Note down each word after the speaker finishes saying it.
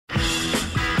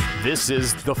This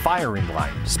is The Firing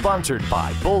Line, sponsored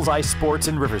by Bullseye Sports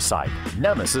in Riverside,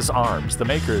 Nemesis Arms, the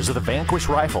makers of the Vanquish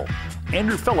Rifle,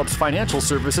 Andrew Phillips Financial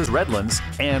Services Redlands,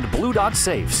 and Blue Dot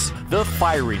Safes. The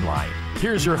Firing Line.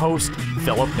 Here's your host,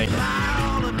 Philip Naiman.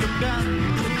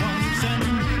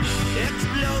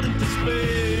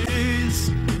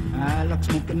 I like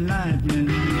smoking lightning.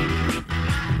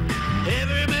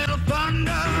 Heavy metal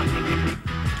thunder.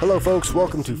 Hello folks,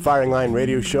 welcome to Firing Line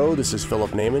Radio Show. This is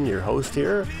Philip Naiman, your host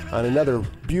here on another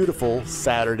beautiful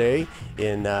Saturday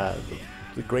in the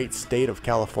great state of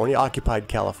California, occupied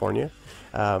California.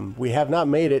 We have not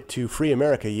made it to free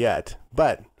America yet,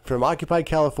 but from occupied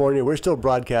California, we're still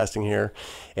broadcasting here,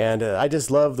 and I just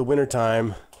love the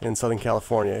wintertime in Southern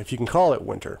California, if you can call it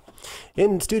winter.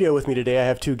 In studio with me today, I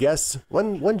have two guests.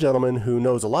 One gentleman who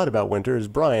knows a lot about winter is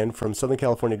Brian from Southern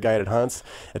California Guided Hunts,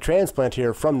 a transplant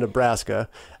here from Nebraska.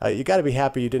 You got to be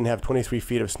happy you didn't have 23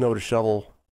 feet of snow to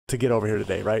shovel to get over here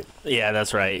today, right? Yeah,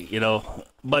 that's right. You know,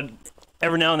 but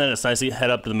every now and then it's nice to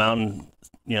head up to the mountain,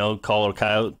 you know, call a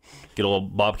coyote, get a little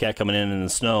bobcat coming in the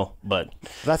snow. But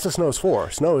that's what snow's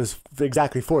for. Snow is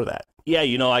exactly for that. Yeah,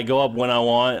 you know, I go up when I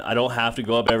want. I don't have to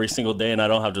go up every single day, and I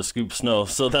don't have to scoop snow.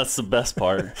 So that's the best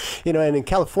part. You know, and in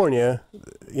California,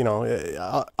 you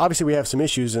know, obviously we have some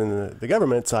issues in the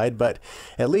government side, but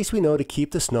at least we know to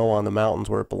keep the snow on the mountains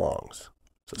where it belongs.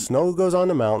 So snow goes on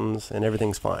the mountains, and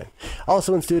everything's fine.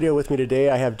 Also in studio with me today,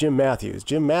 I have Jim Matthews.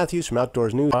 Jim Matthews from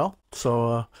Outdoors News. Well,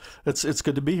 so it's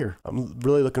good to be here. I'm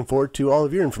really looking forward to all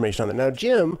of your information on that. Now,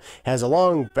 Jim has a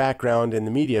long background in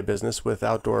the media business with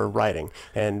outdoor writing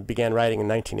and began writing in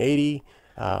 1980.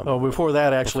 Before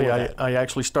that, actually, I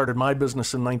actually started my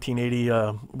business in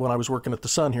 1980 when I was working at the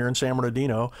Sun here in San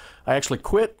Bernardino. I actually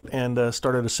quit and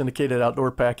started a syndicated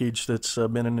outdoor package that's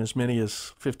been in as many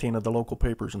as 15 of the local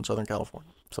papers in Southern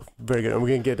California. So very good. And we're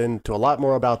going to get into a lot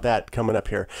more about that coming up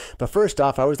here. But first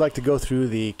off, I always like to go through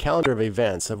the calendar of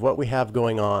events of what we have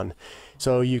going on,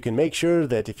 so you can make sure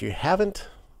that if you haven't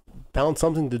found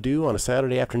something to do on a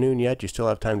Saturday afternoon yet, you still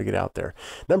have time to get out there.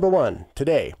 Number one,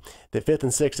 today, the 5th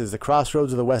and 6th, is the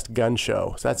Crossroads of the West Gun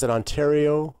Show. So that's at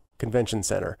Ontario Convention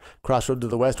Center. Crossroads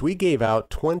of the West, we gave out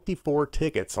 24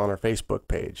 tickets on our Facebook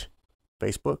page.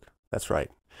 Facebook? That's right.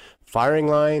 Firing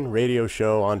Line Radio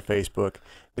Show on Facebook.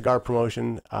 The GAR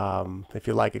promotion, if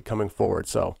you like it coming forward.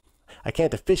 So I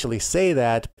can't officially say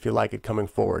that if you like it coming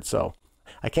forward. So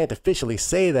I can't officially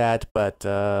say that, but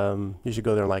you should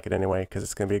go there and like it anyway, because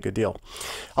it's going to be a good deal.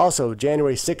 Also,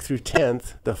 January 6th through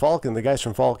 10th, the guys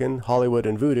from Falcon, Hollywood,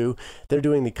 and Voodoo, they're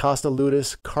doing the Costa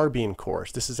Ludus Carbine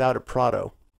course. This is out at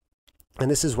Prado.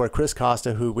 And this is where Chris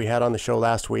Costa, who we had on the show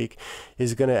last week,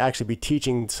 is going to actually be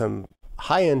teaching some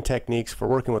high-end techniques for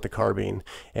working with the carbine.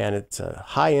 And it's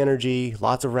high energy,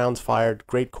 lots of rounds fired,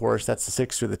 great course. That's the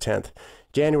 6th through the 10th.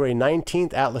 January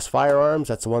 19th, Atlas Firearms.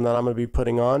 That's the one that I'm going to be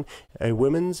putting on. A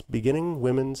beginning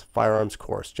women's firearms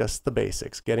course. Just the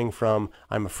basics. Getting from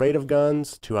I'm afraid of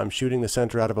guns to I'm shooting the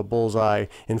center out of a bullseye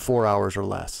in 4 hours or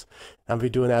less. I'm going to be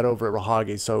doing that over at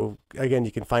Rahagi. So again,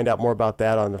 you can find out more about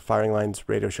that on the Firing Lines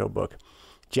Radio Show book.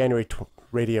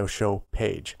 Radio Show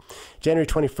page. January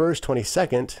 21st,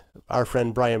 22nd, our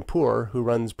friend Brian Poor, who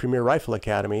runs Premier Rifle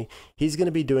Academy, he's going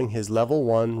to be doing his level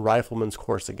 1 rifleman's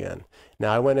course again.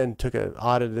 Now, I went and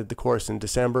audited the course in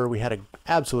December. We had an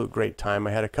absolute great time.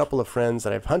 I had a couple of friends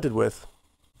that I've hunted with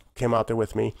came out there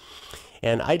with me,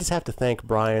 and I just have to thank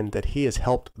Brian that he has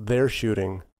helped their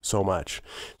shooting so much.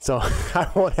 So I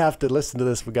won't have to listen to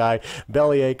this guy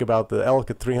bellyache about the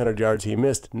elk at 300 yards he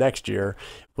missed next year.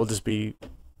 We'll just be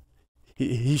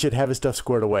he should have his stuff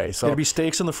squared away. So there'll be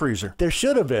steaks in the freezer. There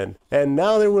should have been, and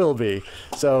now there will be.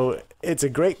 So it's a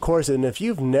great course, and if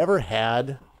you've never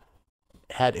had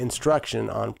instruction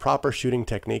on proper shooting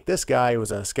technique, this guy was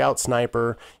a scout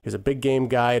sniper. He was a big game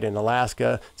guide in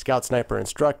Alaska, scout sniper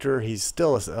instructor. He's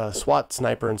still a SWAT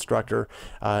sniper instructor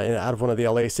out of one of the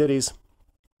LA cities.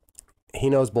 He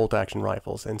knows bolt action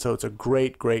rifles, and so it's a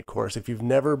great course if you've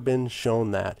never been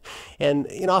shown that. And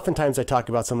you know, oftentimes I talk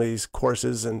about some of these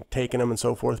courses and taking them and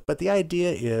so forth, but the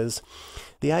idea is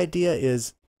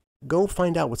go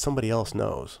find out what somebody else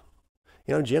knows.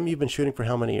 You know, Jim, you've been shooting for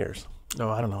how many years? Oh,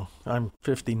 I don't know. I'm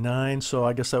 59, so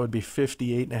I guess that would be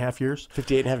 58 and a half years.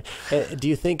 58 and a half. Do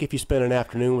you think if you spent an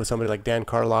afternoon with somebody like Dan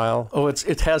Carlisle? Oh,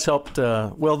 it has helped.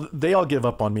 Well, they all give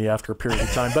up on me after a period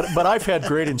of time, but I've had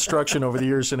great instruction over the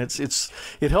years, and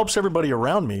it helps everybody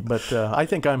around me. But I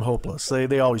think I'm hopeless.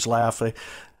 They always laugh.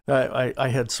 I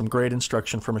had some great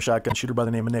instruction from a shotgun shooter by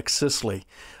the name of Nick Sisley.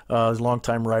 He's a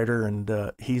longtime writer,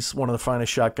 and he's one of the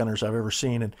finest shotgunners I've ever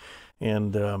seen.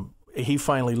 And he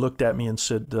finally looked at me and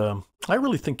said, I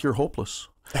really think you're hopeless.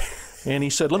 And he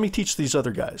said, let me teach these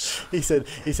other guys. He said,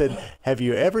 have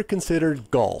you ever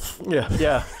considered golf?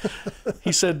 Yeah.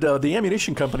 He said, the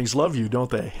ammunition companies love you, don't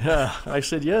they? I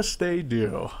said, yes, they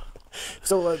do.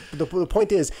 So the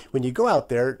point is, when you go out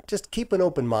there, just keep an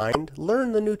open mind,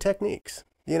 learn the new techniques.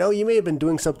 You know, you may have been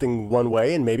doing something one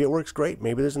way and maybe it works great.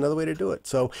 Maybe there's another way to do it.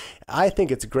 So I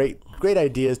think it's a great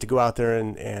ideas to go out there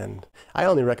and I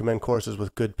only recommend courses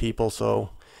with good people.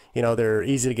 So, you know, they're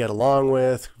easy to get along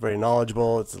with, very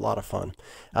knowledgeable. It's a lot of fun.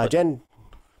 Jen.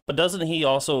 But doesn't he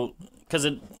also, because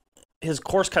his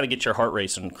course kind of gets your heart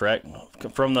racing, correct?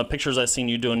 From the pictures I've seen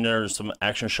you doing, there's some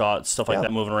action shots, stuff like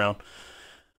that moving around.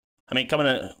 I mean,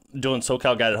 doing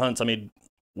SoCal guided hunts, I mean,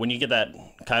 when you get that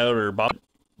coyote or bob,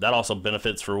 that also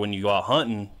benefits for when you go out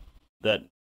hunting, that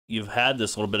you've had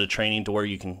this little bit of training to where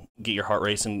you can get your heart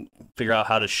racing, figure out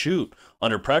how to shoot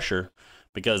under pressure,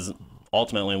 because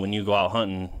ultimately when you go out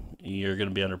hunting, you're going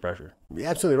to be under pressure. You're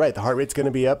absolutely right. The heart rate's going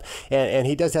to be up. And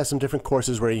he does have some different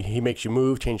courses where he makes you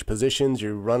move, change positions,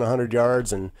 you run 100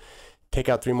 yards and take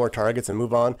out 3 more targets and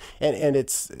move on. And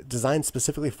it's designed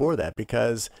specifically for that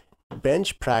because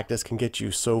bench practice can get you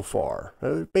so far.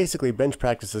 Basically, bench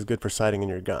practice is good for sighting in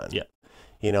your gun. Yeah.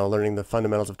 You know, learning the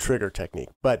fundamentals of trigger technique.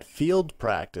 But field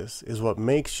practice is what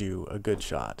makes you a good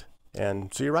shot.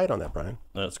 And so you're right on that, Brian.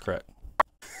 That's correct.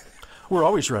 We're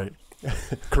always right.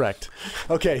 Correct.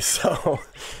 Okay, so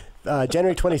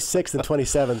January 26th and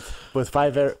 27th with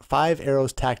Five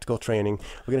Arrows Tactical Training,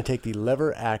 we're going to take the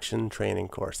lever action training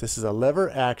course. This is a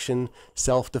lever action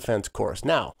self-defense course.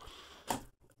 Now,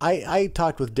 I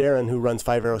talked with Darren, who runs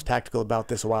Five Arrows Tactical, about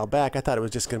this a while back. I thought it was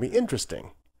just going to be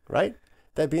interesting, right?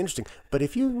 That'd be interesting. But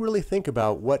if you really think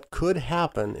about what could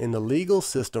happen in the legal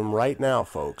system right now,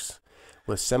 folks,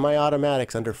 with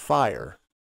semi-automatics under fire,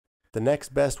 the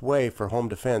next best way for home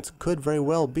defense could very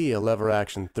well be a lever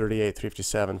action 38,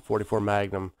 357, 44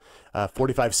 Magnum,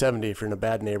 4570 if you're in a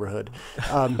bad neighborhood.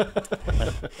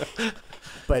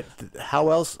 But how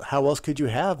else could you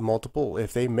have multiple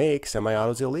if they make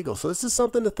semi-autos illegal? So this is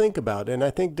something to think about. And I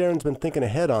think Darren's been thinking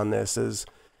ahead on this is,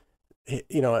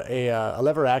 you know, a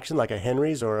lever action like a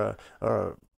Henry's or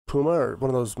a Puma or one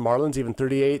of those Marlins, even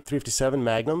 38, 357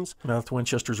 Magnums. Now the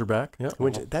Winchesters are back. Yeah,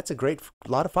 that's a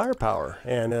lot of firepower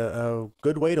and a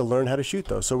good way to learn how to shoot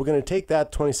those. So we're going to take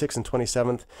that 26th and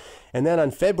 27th. And then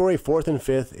on February 4th and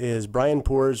 5th is Brian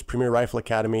Poor's Premier Rifle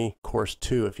Academy Course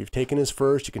 2. If you've taken his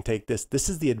first, you can take this. This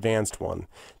is the advanced one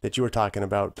that you were talking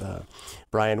about,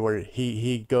 Brian, where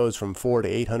he goes from 400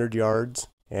 to 800 yards.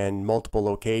 And multiple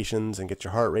locations and get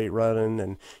your heart rate running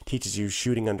and teaches you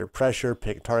shooting under pressure,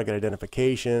 pick target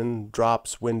identification,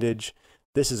 drops, windage.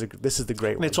 This is the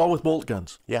great one. And it's all with bolt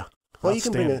guns. Yeah. Well, you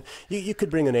can you could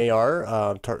bring an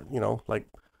AR, you know, like.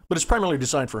 But it's primarily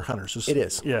designed for hunters. It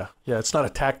is. Yeah. It's not a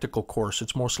tactical course.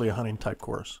 It's mostly a hunting type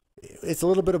course. It's a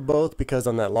little bit of both because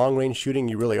on that long range shooting,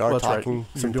 you really are talking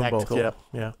some tactical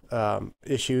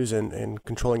issues and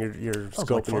controlling your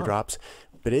scope and your drops.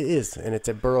 But it is, and it's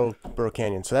at Burro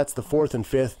Canyon. So that's the 4th and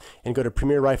 5th, and go to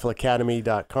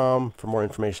premierrifleacademy.com for more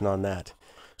information on that.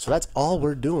 So that's all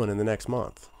we're doing in the next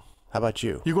month. How about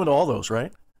you? You're going to all those,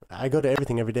 right? I go to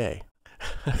everything every day.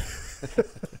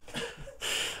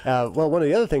 Well, one of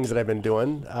the other things that I've been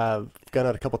doing, gone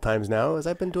out a couple times now, is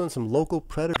I've been doing some local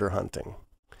predator hunting.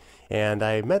 And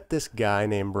I met this guy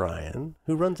named Brian,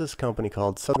 who runs this company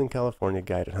called Southern California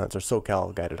Guided Hunts, or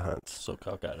SoCal Guided Hunts.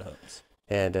 SoCal Guided Hunts.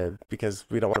 And because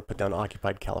we don't want to put down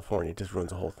Occupied California, it just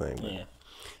ruins the whole thing. Yeah.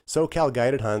 SoCal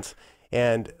Guided Hunts,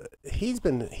 and he's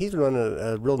been running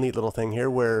a real neat little thing here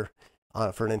where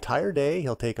for an entire day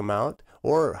he'll take them out,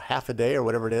 or half a day or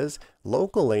whatever it is,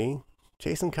 locally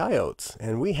chasing coyotes.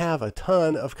 And we have a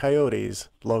ton of coyotes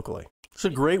locally. It's a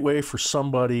great way for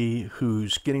somebody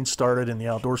who's getting started in the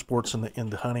outdoor sports and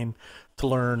the hunting to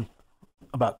learn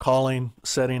about calling,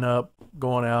 setting up,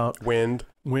 going out. Wind,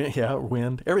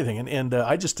 everything. And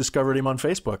I just discovered him on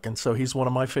Facebook. And so he's one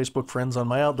of my Facebook friends on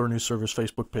my Outdoor News Service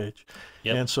Facebook page.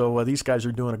 Yep. And so these guys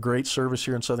are doing a great service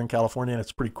here in Southern California, and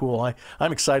it's pretty cool.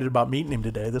 I'm excited about meeting him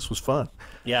today. This was fun.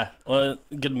 Yeah. Well,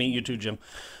 good to meet you too, Jim.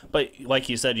 But like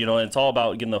you said, you know, it's all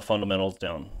about getting the fundamentals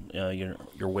down,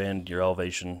 your wind, your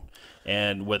elevation.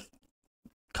 And with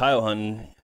coyote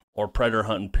hunting or predator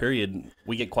hunting, period,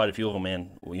 we get quite a few of them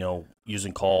in, you know,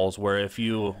 using calls, where if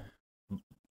you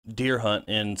deer hunt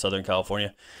in Southern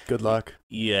California, good luck.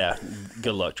 Yeah,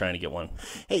 good luck trying to get one.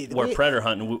 Hey, where predator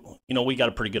hunting, you know, we got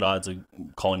a pretty good odds of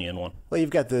calling you in one. Well, you've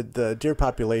got the deer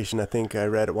population. I think I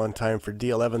read at one time for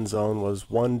D11 zone was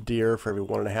 1 deer for every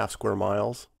 1.5 square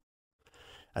miles.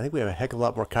 I think we have a heck of a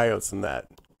lot more coyotes than that.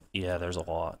 Yeah, there's a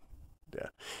lot. Yeah,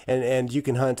 and you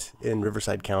can hunt in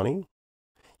Riverside County.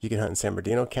 You can hunt in San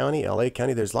Bernardino County, LA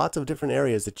County. There's lots of different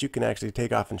areas that you can actually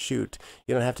take off and shoot.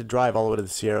 You don't have to drive all the way to the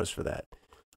Sierras for that.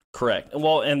 Correct.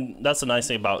 Well, and that's the nice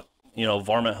thing about,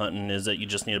 varmint hunting is that you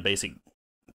just need a basic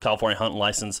California hunting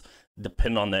license.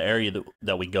 Depending on the area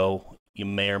that we go, you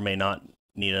may or may not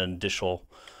need an additional,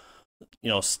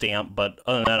 stamp. But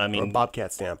other than that, I mean, or a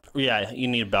Bobcat stamp. Yeah, you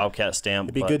need a Bobcat stamp.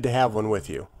 It'd be good to have one with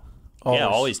you. Yeah,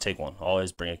 always take one.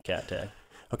 Always bring a cat tag.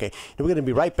 Okay, and we're going to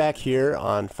be right back here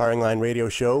on Firing Line Radio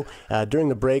Show. During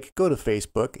the break, go to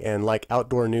Facebook and like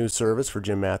Outdoor News Service for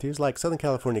Jim Matthews, like Southern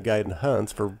California Guide and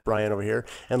Hunts for Brian over here,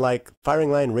 and like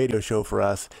Firing Line Radio Show for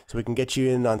us, so we can get you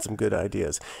in on some good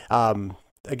ideas.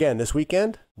 Again, this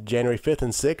weekend, January 5th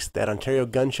and 6th, that Ontario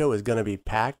Gun Show is going to be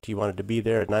packed. You wanted to be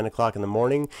there at 9 o'clock in the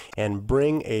morning, and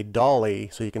bring a dolly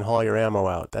so you can haul your ammo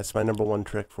out. That's my number one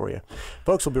trick for you.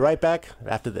 Folks, we'll be right back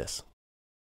after this.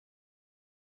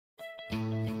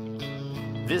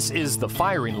 This is the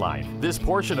Firing Line. This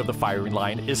portion of the Firing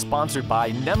Line is sponsored by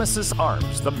Nemesis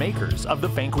Arms, the makers of the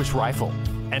Vanquish rifle.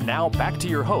 And now back to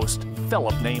your host,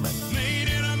 Philip Naiman.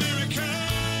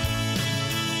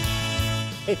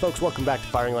 Hey folks, welcome back to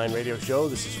Firing Line Radio Show.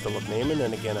 This is Philip Naiman,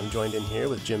 and again I'm joined in here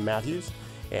with Jim Matthews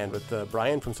and with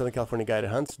Brian from Southern California Guide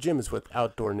and Hunts. Jim is with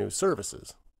Outdoor News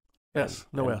Services. Yes,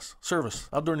 S. Service,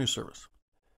 Outdoor News Service.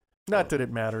 Not that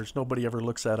it matters. Nobody ever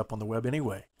looks that up on the web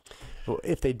anyway. Well,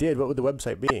 if they did, what would the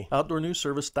website be?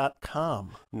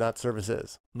 OutdoorNewsService.com. Not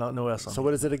services. No S on So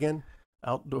what is it again?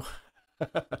 Outdoor.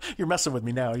 You're messing with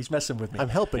me now. He's messing with me. I'm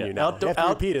helping you now. You have to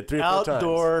repeat it 3 or 4 times.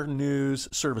 Outdoor News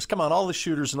Service. Come on, all the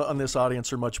shooters on this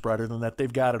audience are much brighter than that.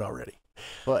 They've got it already.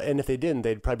 Well, and if they didn't,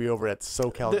 they'd probably be over at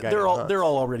SoCal Guide They're and all Hunts. they're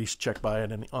all already checked by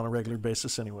it on a regular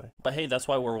basis anyway. But hey, that's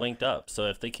why we're linked up. So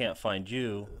if they can't find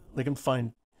you, They can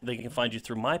find you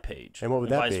through my page. And what would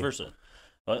that vice be? versa.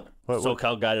 What? What?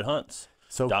 SoCal Guided Hunts.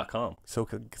 .com.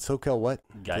 SoCal what?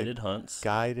 Guided Hunts.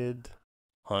 Guided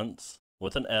Hunts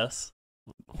with an S.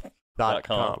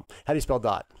 .com. How do you spell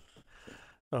dot?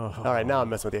 Oh. All right, now I'm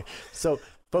messing with you. So,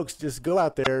 folks, just go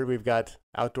out there. We've got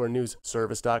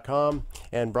OutdoorNewsService.com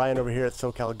and Brian over here at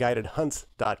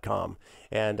SoCalGuidedHunts.com.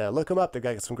 And look them up. They've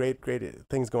got some great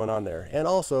things going on there. And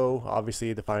also,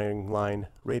 obviously, the Firing Line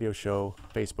Radio Show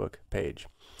Facebook page.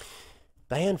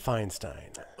 Dianne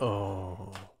Feinstein.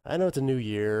 Oh. I know it's a new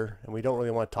year, and we don't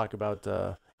really want to talk about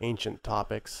ancient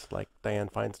topics like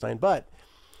Dianne Feinstein, but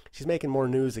she's making more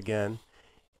news again.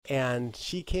 And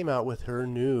she came out with her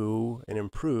new and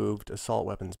improved assault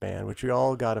weapons ban, which we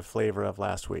all got a flavor of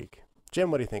last week. Jim,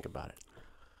 what do you think about it?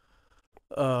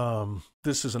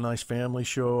 This is a nice family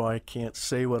show. I can't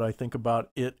say what I think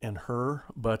about it and her,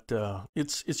 but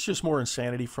it's just more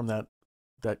insanity from that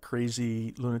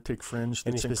crazy lunatic fringe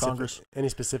that's in Congress. Any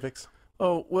specifics?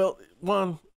 Oh, well,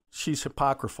 one, she's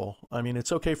hypocritical. I mean,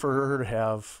 it's okay for her to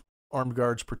have armed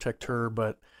guards protect her,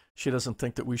 but she doesn't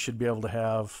think that we should be able to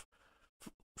have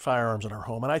firearms in our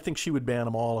home. And I think she would ban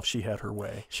them all if she had her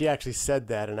way. She actually said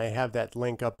that, and I have that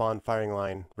link up on Firing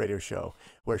Line Radio Show,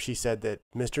 where she said that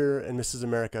Mr. and Mrs.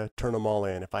 America, turn them all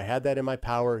in. If I had that in my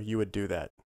power, you would do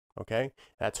that. Okay?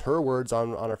 That's her words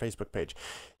on our Facebook page.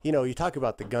 You know, you talk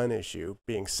about the gun issue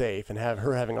being safe and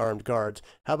her having armed guards.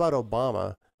 How about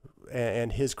Obama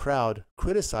and his crowd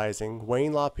criticizing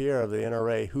Wayne LaPierre of the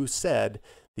NRA, who said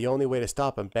the only way to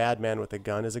stop a bad man with a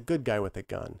gun is a good guy with a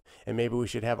gun, and maybe we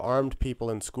should have armed people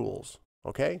in schools.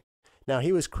 Okay? Now,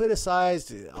 he was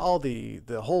criticized, all the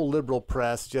whole liberal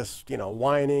press just,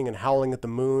 whining and howling at the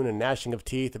moon and gnashing of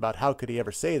teeth about how could he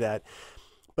ever say that.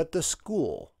 But the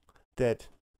school that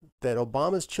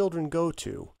Obama's children go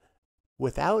to,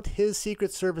 without his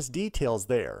Secret Service details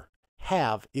there,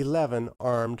 have 11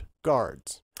 armed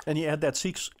guards. And you add that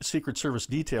Secret Service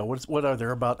detail. What are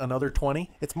there, about another 20?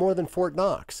 It's more than Fort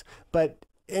Knox. But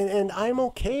and I'm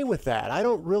okay with that. I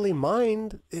don't really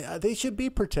mind. They should be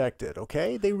protected,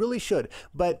 okay? They really should.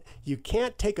 But you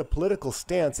can't take a political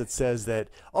stance that says that,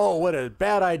 oh, what a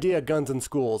bad idea, guns in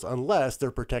schools, unless they're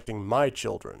protecting my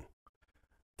children.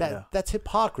 That's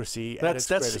hypocrisy. That's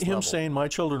him level. saying my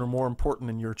children are more important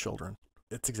than your children.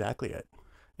 That's exactly it.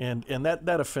 And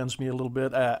that offends me a little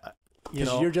bit.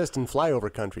 Because you're just in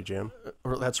flyover country, Jim.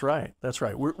 That's right.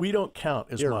 We don't count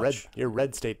as much. You're a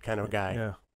red state kind of guy.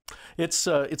 Yeah. It's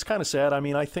kind of sad. I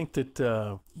mean, I think that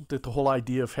the whole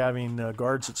idea of having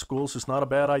guards at schools is not a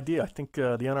bad idea. I think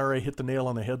the NRA hit the nail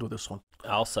on the head with this one.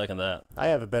 I'll second that. I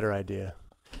have a better idea.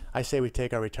 I say we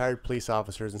take our retired police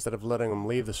officers, instead of letting them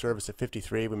leave the service at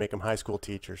 53, we make them high school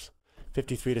teachers.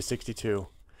 53 to 62.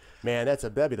 Man,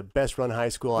 that'd be the best run high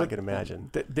school I could imagine.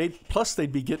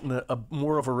 They'd be getting a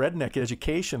more of a redneck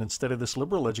education instead of this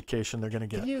liberal education they're going to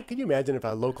get. Can you imagine if a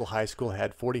local high school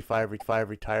had 45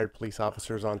 retired police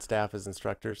officers on staff as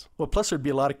instructors? Well, plus there'd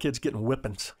be a lot of kids getting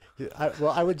whippings.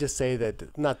 I would just say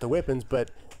that not the whippings,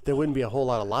 but there wouldn't be a whole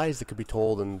lot of lies that could be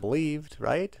told and believed,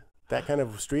 right? That kind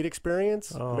of street experience,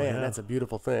 that's a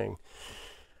beautiful thing.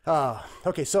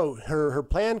 Okay, so her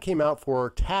plan came out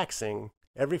for taxing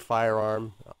every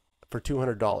firearm for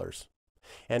 $200.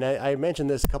 And I mentioned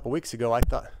this a couple weeks ago. I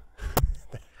thought,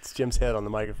 it's Jim's head on the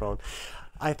microphone.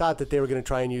 I thought that they were going to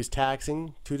try and use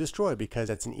taxing to destroy because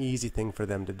that's an easy thing for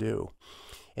them to do.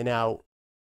 And now,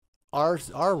 our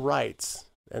rights,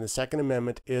 and the Second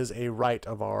Amendment is a right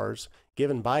of ours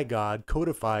given by God,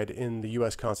 codified in the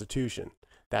U.S. Constitution.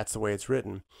 That's the way it's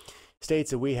written.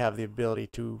 States that we have the ability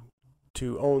to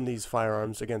own these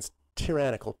firearms against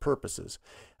tyrannical purposes.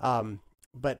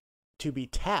 But to be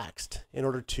taxed in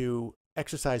order to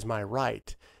exercise my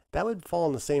right, that would fall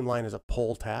in the same line as a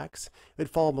poll tax. It would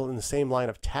fall in the same line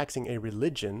of taxing a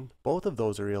religion. Both of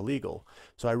those are illegal.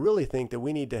 So I really think that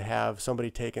we need to have somebody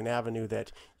take an avenue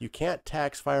that you can't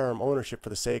tax firearm ownership for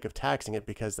the sake of taxing it,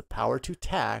 because the power to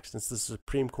tax, since this is a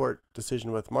Supreme Court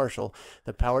decision with Marshall,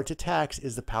 the power to tax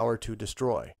is the power to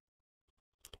destroy.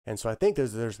 And so I think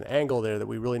there's an angle there that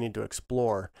we really need to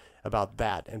explore about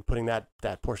that and putting that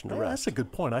portion to rest. That's a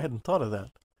good point. I hadn't thought of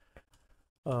that.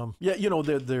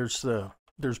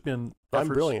 There's been efforts.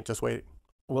 I'm brilliant. Just wait.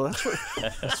 Well,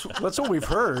 that's what we've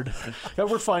heard. And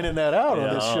we're finding that out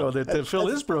on this show that Phil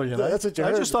is brilliant. That's what you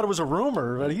heard. I just thought it was a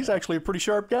rumor, but he's actually a pretty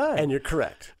sharp guy. And you're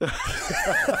correct.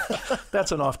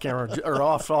 That's an off-camera or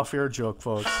off-air joke,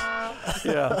 folks.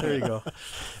 Yeah, there you go.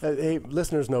 Hey,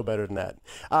 listeners know better than that.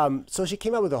 So she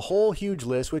came out with a whole huge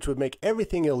list, which would make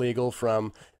everything illegal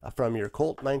from your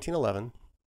Colt 1911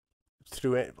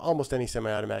 through almost any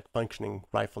semi-automatic functioning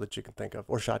rifle that you can think of,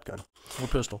 or shotgun. Or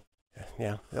pistol.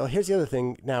 Yeah. Well, here's the other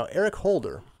thing. Now, Eric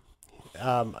Holder,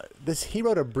 he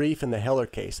wrote a brief in the Heller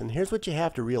case, and here's what you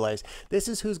have to realize. This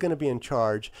is who's going to be in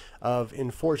charge of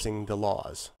enforcing the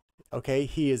laws. Okay?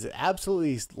 He is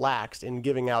absolutely lax in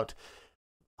giving out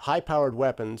high-powered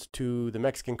weapons to the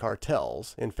Mexican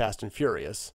cartels in Fast and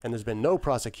Furious, and there's been no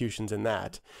prosecutions in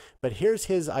that. But here's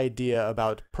his idea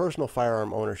about personal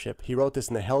firearm ownership. He wrote this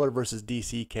in the Heller versus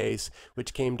D.C. case,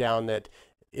 which came down that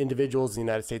individuals in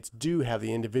the United States do have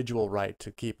the individual right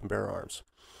to keep and bear arms.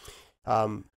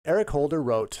 Eric Holder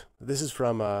wrote, this is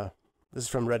from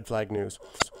Red Flag News.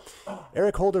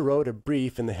 Eric Holder wrote a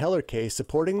brief in the Heller case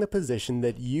supporting the position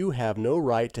that you have no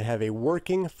right to have a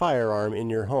working firearm in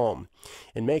your home.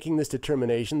 In making this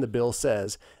determination, the bill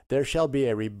says, there shall be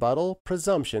a rebuttal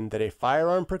presumption that a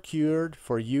firearm procured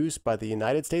for use by the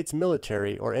United States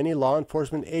military or any law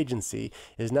enforcement agency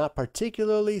is not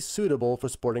particularly suitable for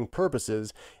sporting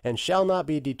purposes and shall not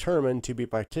be determined to be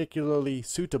particularly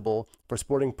suitable for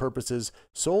sporting purposes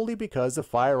solely because the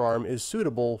firearm is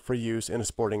suitable for use in a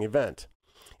sporting event.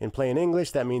 In plain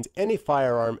English, that means any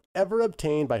firearm ever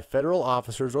obtained by federal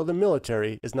officers or the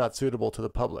military is not suitable to the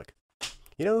public.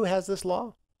 You know who has this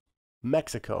law?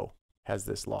 Mexico has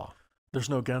this law.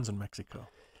 There's no guns in Mexico.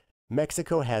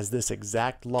 Mexico has this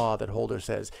exact law that Holder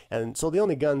says. And so the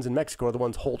only guns in Mexico are the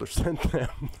ones Holder sent them.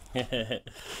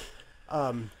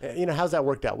 How's that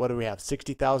worked out? What do we have?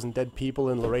 60,000 dead people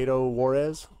in Laredo,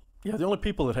 Juarez? Yeah, the only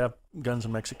people that have guns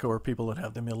in Mexico are people that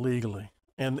have them illegally.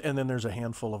 And then there's a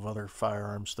handful of other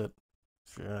firearms that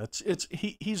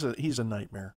he's a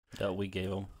nightmare. That we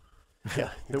gave him. Yeah,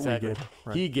 exactly.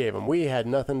 Right. He gave them. We had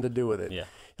nothing to do with it. Yeah.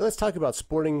 Now, let's talk about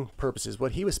sporting purposes.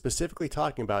 What he was specifically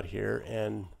talking about here,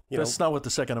 and that's not what the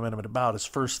Second Amendment about. Is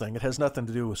first thing. It has nothing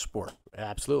to do with sport.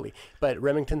 Absolutely. But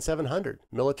Remington 700,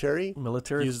 military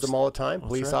uses them all the time.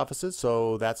 Police officers,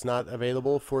 so that's not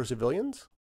available for civilians.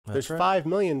 There's 5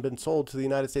 million been sold to the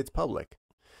United States public.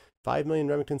 5 million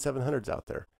Remington 700s out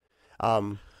there.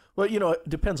 Well, it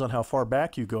depends on how far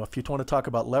back you go. If you want to talk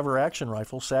about lever action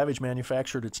rifles, Savage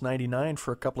manufactured its 99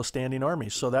 for a couple of standing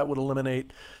armies. So that would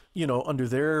eliminate, under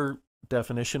their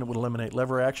definition, it would eliminate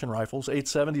lever action rifles.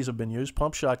 870s have been used.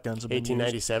 Pump shotguns have been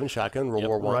 1897 used. shotgun,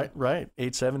 World War I. Right.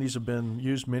 870s have been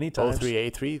used many times.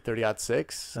 03A3,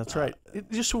 30-06. That's right.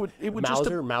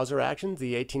 Mauser actions,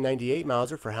 the 1898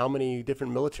 Mauser, for how many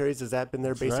different militaries has that been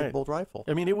their basic bolt rifle?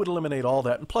 I mean, it would eliminate all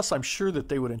that. And plus, I'm sure that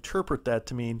they would interpret that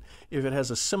to mean if it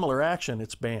has a similar action,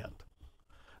 it's banned.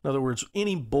 In other words,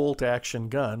 any bolt action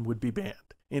gun would be banned.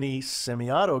 Any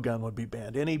semi-auto gun would be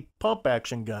banned. Any pump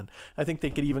action gun. I think they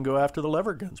could even go after the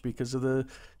lever guns because of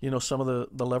some of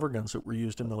the lever guns that were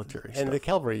used in military and stuff. The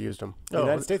cavalry used them. The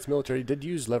United States military did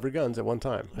use lever guns at one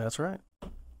time. That's right.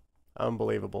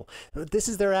 Unbelievable. This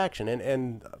is their action,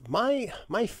 and my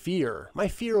fear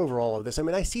over all of this. I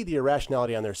mean, I see the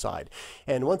irrationality on their side,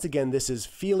 and once again, this is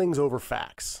feelings over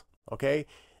facts. Okay,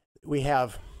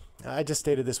 I just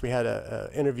stated this. We had a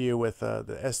interview with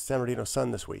the San Bernardino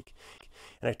Sun this week,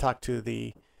 and I talked to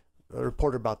the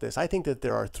reporter about this. I think that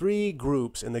there are three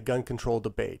groups in the gun control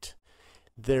debate.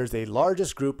 There's a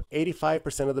largest group,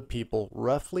 85% of the people,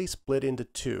 roughly split into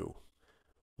two.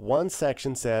 One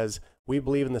section says, we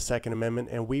believe in the Second Amendment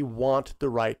and we want the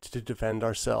right to defend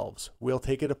ourselves. We'll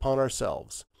take it upon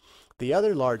ourselves. The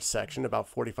other large section,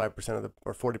 about 40% of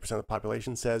the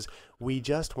population, says, we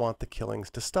just want the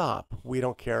killings to stop. We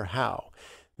don't care how.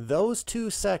 Those two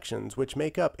sections, which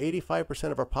make up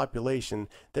 85% of our population,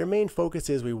 their main focus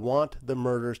is we want the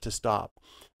murders to stop.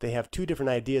 They have two different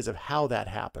ideas of how that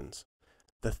happens.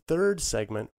 The third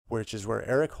segment, which is where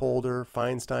Eric Holder,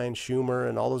 Feinstein, Schumer,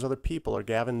 and all those other people, or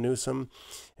Gavin Newsom,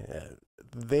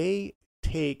 they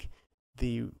take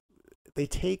the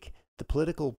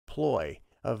political ploy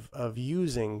of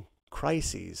using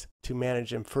crises to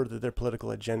manage and further their political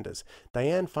agendas.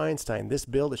 Dianne Feinstein, this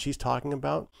bill that she's talking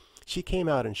about, she came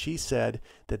out and she said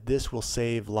that this will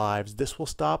save lives. This will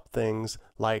stop things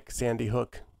like Sandy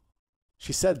Hook.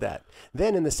 She said that.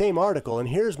 Then in the same article, and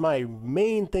here's my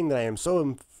main thing that I am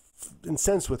so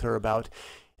incensed with her about,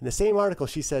 in the same article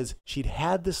she says she'd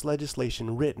had this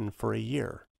legislation written for a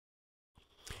year.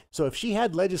 So if she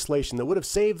had legislation that would have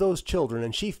saved those children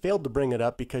and she failed to bring it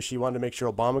up because she wanted to make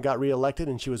sure Obama got reelected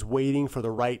and she was waiting for the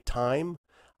right time,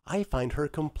 I find her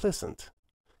complacent,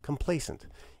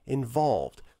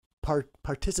 involved,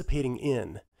 participating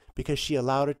in, because she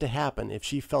allowed it to happen if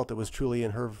she felt it was truly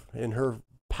in her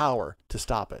power to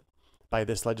stop it. By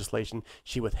this legislation,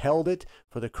 she withheld it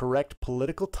for the correct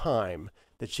political time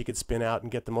that she could spin out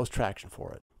and get the most traction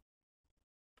for it.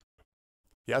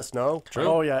 Yes, no? True.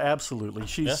 Oh yeah, absolutely.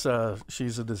 She's a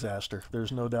disaster.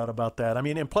 There's no doubt about that. I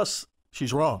mean, and plus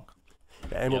she's wrong.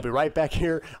 And we'll be right back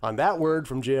here on that word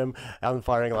from Jim on the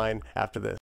firing line after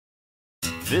this.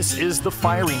 This is The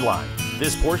Firing Line.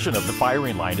 This portion of The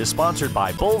Firing Line is sponsored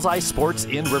by Bullseye Sports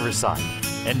in Riverside.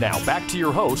 And now back to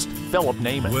your host, Philip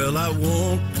Naiman. Well, I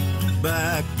won't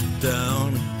back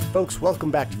down. Folks,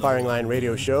 welcome back to Firing Line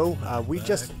Radio Show. We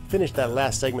just finished that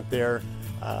last segment there,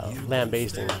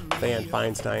 lambasting Dianne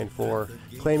Feinstein for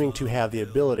claiming to have the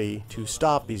ability to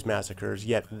stop these massacres,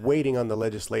 yet waiting on the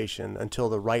legislation until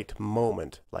the right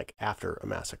moment, like after a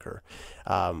massacre.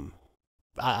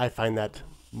 I find that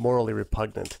morally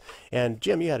repugnant. And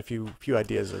Jim, you had a few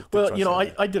ideas. Well, you know,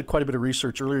 I did quite a bit of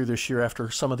research earlier this year after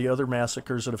some of the other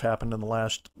massacres that have happened in the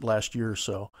last year or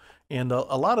so. And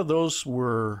a lot of those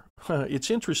were,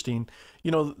 it's interesting,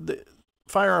 you know,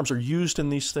 firearms are used in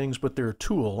these things, but they're a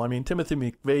tool. I mean, Timothy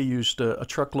McVeigh used a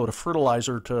truckload of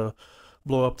fertilizer to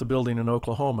blow up the building in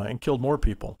Oklahoma and killed more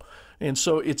people. And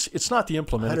so it's not the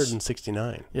implement.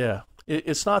 169. Yeah.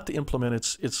 It's not the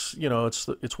implement. It's you know, it's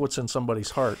what's in somebody's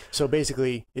heart. So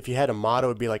basically, if you had a motto,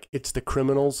 it'd be like, "It's the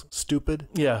criminals, stupid."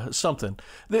 Yeah, something.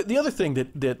 The other thing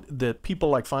that people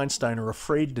like Feinstein are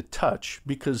afraid to touch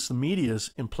because the media is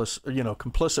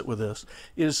complicit with this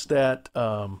is that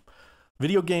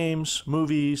video games,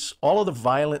 movies, all of the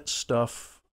violent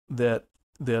stuff that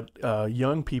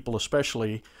young people,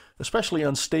 especially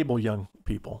unstable young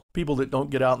people that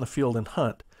don't get out in the field and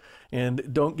hunt,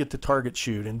 and don't get to target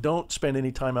shoot, and don't spend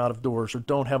any time out of doors, or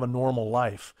don't have a normal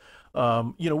life.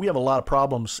 You know, we have a lot of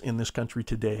problems in this country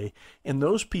today, and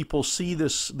those people see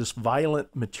this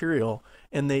violent material,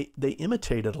 and they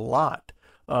imitate it a lot.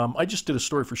 I just did a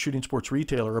story for Shooting Sports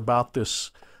Retailer about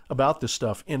this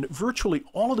stuff, and virtually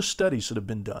all of the studies that have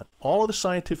been done, all of the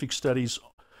scientific studies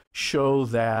show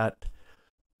that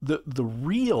the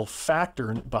real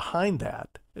factor behind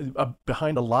that,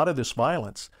 behind a lot of this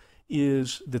violence,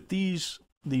 is that these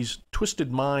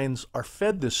twisted minds are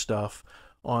fed this stuff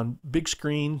on big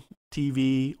screen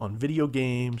TV, on video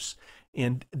games,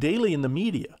 and daily in the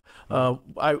media.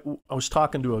 I was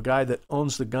talking to a guy that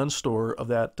owns the gun store of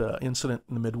that incident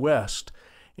in the Midwest,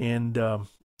 and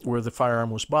where the firearm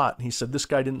was bought. And he said, this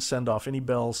guy didn't send off any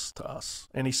bells to us.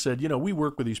 And he said, you know, we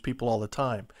work with these people all the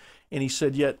time. And he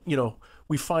said, yet, you know,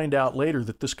 we find out later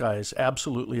that this guy is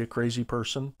absolutely a crazy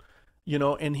person. You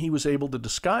know, and he was able to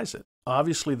disguise it.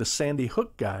 Obviously, the Sandy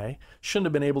Hook guy shouldn't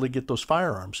have been able to get those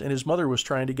firearms, and his mother was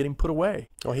trying to get him put away.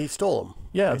 Well, he stole them.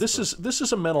 Yeah, this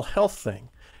is a mental health thing.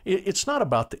 It's not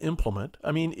about the implement.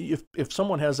 I mean, if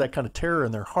someone has that kind of terror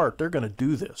in their heart, they're going to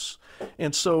do this.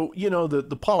 And so, you know,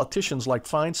 the politicians like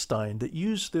Feinstein that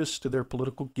use this to their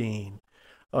political gain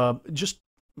just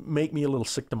make me a little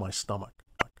sick to my stomach.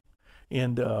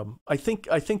 And I think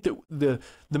that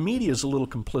the media is a little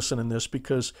complicit in this,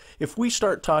 because if we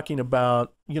start talking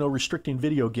about, restricting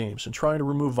video games and trying to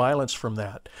remove violence from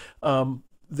that,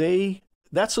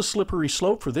 that's a slippery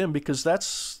slope for them, because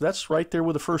that's right there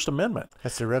with the First Amendment.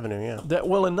 That's their revenue, yeah.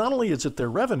 And not only is it their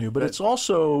revenue, but it's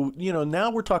also,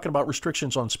 now we're talking about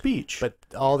restrictions on speech. But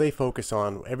all they focus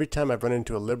on, every time I've run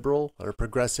into a liberal or a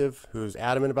progressive who's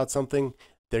adamant about something,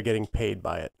 they're getting paid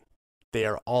by it. They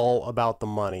are all about the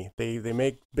money. They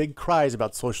make big cries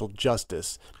about social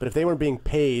justice, but if they weren't being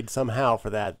paid somehow for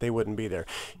that, they wouldn't be there.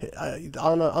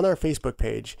 On our Facebook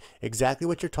page, exactly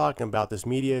what you're talking about, this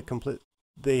media complete.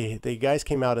 The guys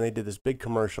came out and they did this big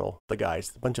commercial. The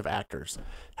guys, a bunch of actors,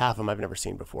 half of them I've never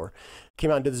seen before,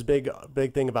 came out and did this big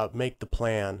thing about make the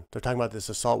plan. They're talking about this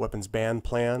assault weapons ban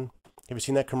plan. Have you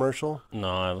seen that commercial? No,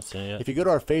 I haven't seen it yet. If you go to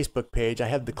our Facebook page, I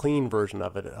have the clean version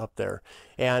of it up there.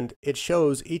 And it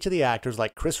shows each of the actors,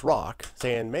 like Chris Rock,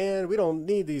 saying, man, we don't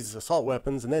need these assault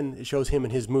weapons. And then it shows him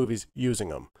in his movies using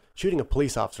them. Shooting a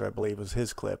police officer, I believe, was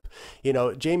his clip.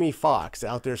 Jamie Foxx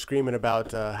out there screaming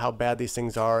about how bad these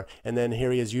things are. And then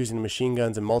here he is using machine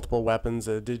guns and multiple weapons,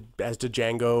 as did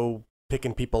Django,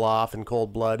 picking people off in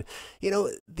cold blood.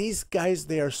 These guys,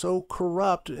 they are so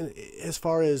corrupt as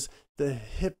far as the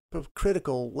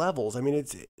hypocritical levels. I mean,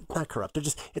 it's not corrupt.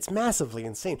 It's massively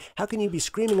insane. How can you be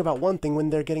screaming about one thing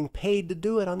when they're getting paid to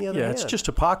do it on the other hand? Yeah, it's just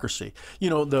hypocrisy.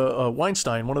 The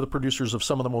Weinstein, one of the producers of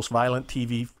some of the most violent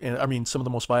some of the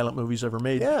most violent movies ever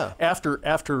made. Yeah. After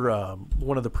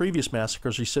one of the previous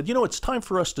massacres, he said, it's time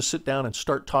for us to sit down and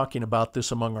start talking about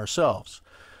this among ourselves.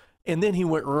 And then he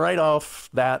went right off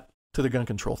that to the gun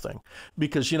control thing,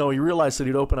 because he realized that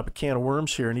he'd open up a can of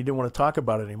worms here and he didn't want to talk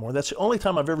about it anymore. That's the only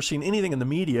time I've ever seen anything in the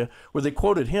media where they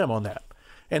quoted him on that,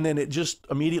 and then it just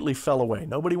immediately fell away.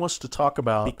 Nobody wants to talk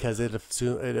about, because it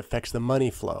affects the money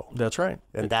flow. That's right,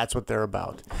 and that's what they're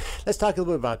about. Let's talk a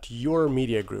little bit about your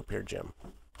media group here, Jim.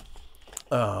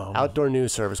 Outdoor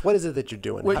News Service. What is it that you're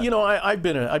doing? Well, I've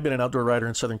been an outdoor writer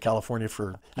in Southern California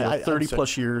for 30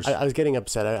 plus years. I was getting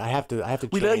upset. I have to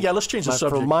change. Let's change the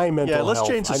subject. For my mental health, let's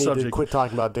change the subject. I need to quit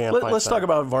talking about damn. Let's talk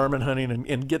about varmint hunting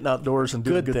and getting outdoors and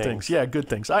doing good things. Yeah, good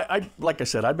things. Like I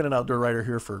said, I've been an outdoor writer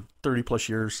here for 30 plus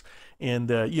years, and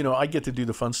I get to do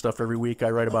the fun stuff every week. I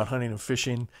write about hunting and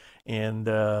fishing, and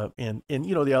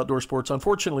the outdoor sports.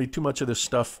 Unfortunately, too much of this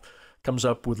stuff comes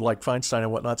up with like Feinstein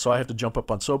and whatnot, so I have to jump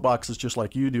up on soapboxes just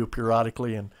like you do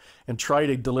periodically and try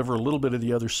to deliver a little bit of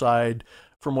the other side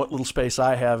from what little space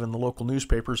I have in the local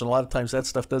newspapers. And a lot of times that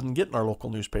stuff doesn't get in our local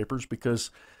newspapers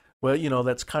because,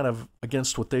 that's kind of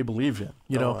against what they believe in.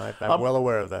 I'm well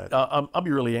aware of that. I'll be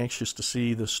really anxious to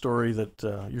see the story that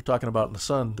you're talking about in the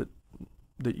Sun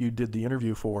that you did the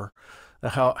interview for.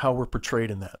 How we're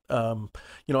portrayed in that.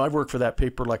 I've worked for that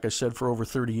paper, like I said, for over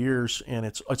 30 years, and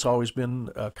it's always been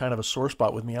kind of a sore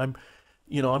spot with me. I'm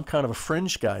kind of a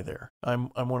fringe guy there. I'm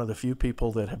one of the few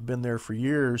people that have been there for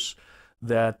years.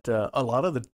 That a lot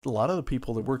of the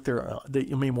people that work there,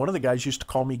 one of the guys used to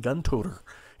call me gun toter,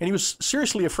 and he was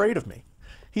seriously afraid of me.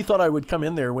 He thought I would come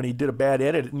in there when he did a bad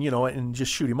edit and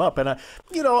just shoot him up. And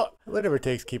whatever it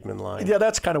takes, keep him in line. Yeah,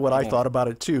 that's kind of what I thought about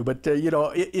it too. But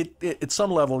it at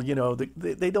some level,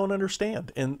 they don't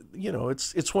understand. And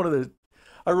it's one of the.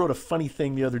 I wrote a funny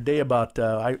thing the other day about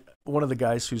one of the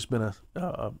guys who's been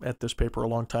at this paper a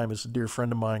long time is a dear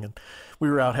friend of mine, and we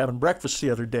were out having breakfast the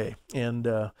other day, and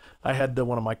I had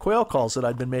one of my quail calls that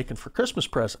I'd been making for Christmas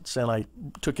presents, and I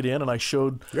took it in and I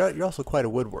showed. You're also quite a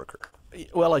woodworker.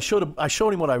 Well, I showed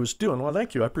him what I was doing. Well,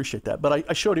 thank you, I appreciate that. But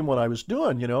I showed him what I was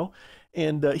doing,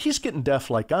 and he's getting deaf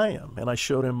like I am. And I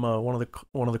showed him one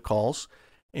of the calls,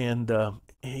 and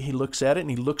he looks at it and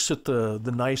he looks at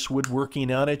the nice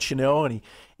woodworking on it,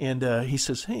 and he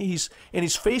says, hey,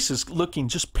 his face is looking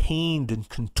just pained and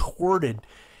contorted,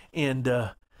 and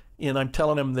I'm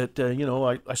telling him that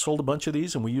I sold a bunch of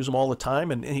these and we use them all the time,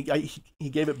 and he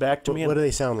gave it back to me. What do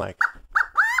they sound like?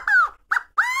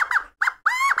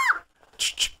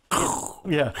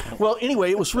 Yeah. Well,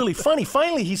 anyway, it was really funny.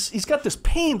 Finally, he's got this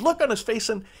pained look on his face,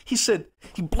 and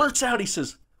he blurts out, he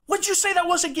says, "What'd you say that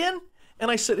was again?" And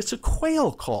I said, "It's a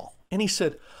quail call." And he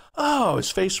said, oh,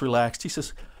 his face relaxed. He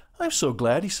says, "I'm so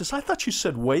glad." He says, "I thought you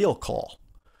said whale call."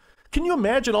 Can you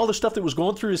imagine all the stuff that was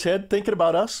going through his head thinking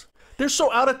about us? They're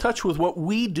so out of touch with what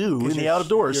we do in the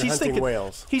outdoors. He's thinking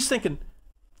whales. He's thinking,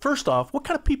 first off, what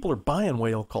kind of people are buying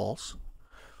whale calls?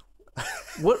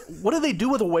 What do they do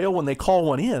with a whale when they call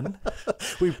one in?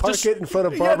 We park it in front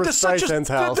of Barbara Streisand's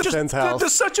house.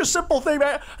 That's such a simple thing.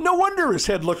 No wonder his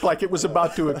head looked like it was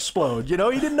about to explode. He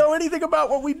didn't know anything about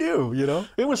what we do.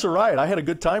 It was a riot. I had a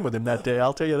good time with him that day.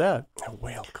 I'll tell you that. A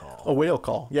whale call. A whale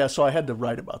call. Yeah. So I had to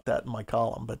write about that in my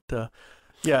column. But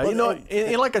Yeah,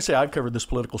 and like I say, I've covered this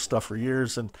political stuff for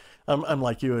years, and I'm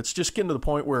like you. It's just getting to the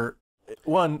point where,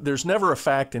 one, there's never a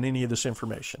fact in any of this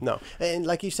information. No, and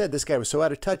like you said, this guy was so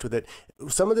out of touch with it.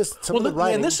 Some of the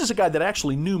writing. And this is a guy that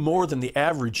actually knew more than the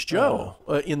average Joe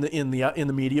in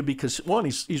the media, because one,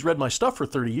 he's read my stuff for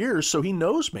 30 years, so he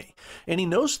knows me and he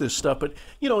knows this stuff. But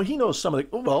he knows some of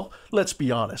the. Well, let's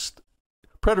be honest.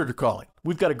 Predator calling.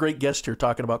 We've got a great guest here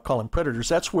talking about calling predators.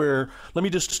 That's where, let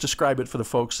me just describe it for the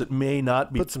folks that may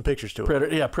not be. Put some pictures to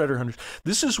it. Yeah, predator hunters.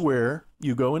 This is where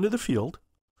you go into the field,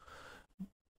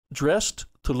 dressed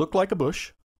to look like a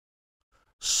bush,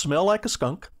 smell like a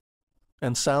skunk,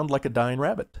 and sound like a dying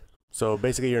rabbit. So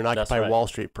basically you're an Occupy Wall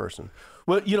Street person.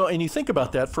 Well, and you think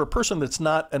about that, for a person that's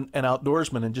not an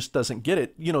outdoorsman and just doesn't get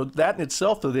it, that in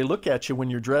itself, though, they look at you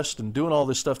when you're dressed and doing all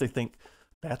this stuff, they think,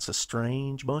 that's a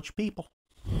strange bunch of people.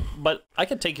 But I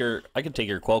could take your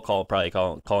quail call, probably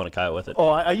calling a coyote with it. Oh,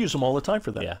 I use them all the time for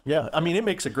that. Yeah. Yeah. I mean, it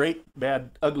makes a great, bad,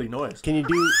 ugly noise. Can you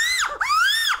do...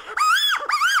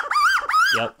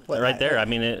 Yep, right there. I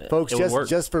mean, folks, it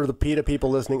just for the PETA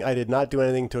people listening, I did not do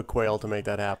anything to a quail to make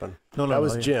that happen. No, that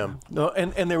was Jim. No,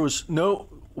 and there was no...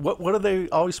 What do they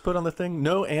always put on the thing?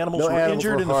 No animals were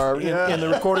injured in the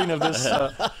recording of this.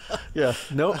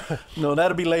 No,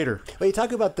 that'll be later. Well, you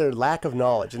talk about their lack of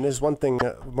knowledge, and there's one thing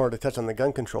more to touch on the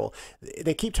gun control.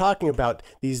 They keep talking about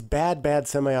these bad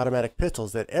semi-automatic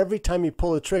pistols that every time you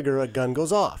pull the trigger, a gun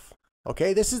goes off.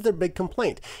 Okay, this is their big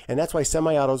complaint, and that's why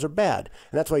semi-autos are bad,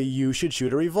 and that's why you should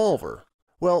shoot a revolver.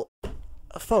 Well,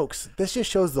 folks, this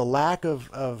just shows the lack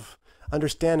of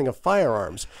understanding of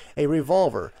firearms. A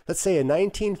revolver, let's say a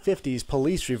 1950s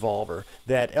police revolver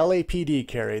that LAPD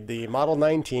carried, the Model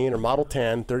 19 or Model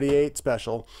 10, 38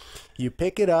 Special, you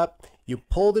pick it up, you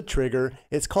pull the trigger,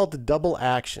 it's called the double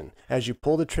action. As you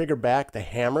pull the trigger back, the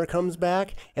hammer comes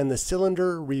back and the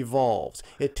cylinder revolves.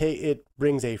 It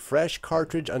brings a fresh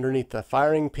cartridge underneath the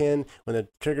firing pin. When the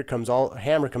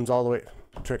hammer comes all the way,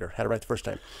 had it right the first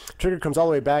time. Trigger comes all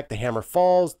the way back, the hammer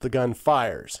falls, the gun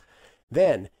fires.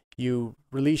 Then you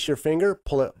release your finger,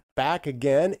 pull it back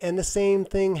again, and the same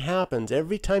thing happens.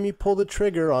 Every time you pull the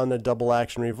trigger on a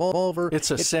double-action revolver...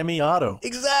 It's a semi-auto.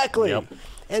 Exactly. Yep.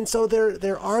 And so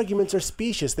their arguments are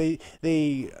specious. They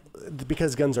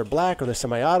because guns are black or they're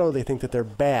semi-auto, they think that they're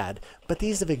bad. But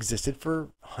these have existed for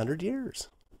 100 years.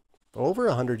 Over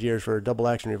 100 years for a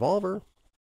double-action revolver.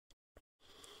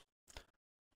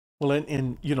 Well,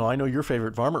 and I know your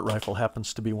favorite varmint rifle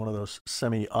happens to be one of those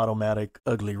semi-automatic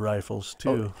ugly rifles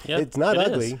too. Oh, yeah, it's not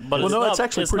ugly. But it's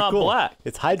actually it's pretty not cool. Black.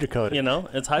 It's hydrocoded.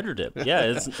 It's hydrodip.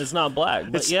 Yeah, it's not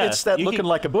black. But it's that looking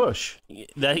like a bush.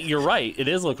 That you're right. It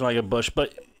is looking like a bush.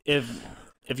 But if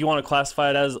you want to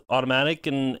classify it as automatic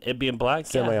and it being black,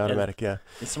 semi-automatic,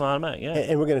 it's semi-automatic. Yeah.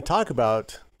 And we're going to talk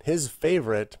about his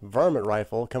favorite varmint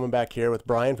rifle, coming back here with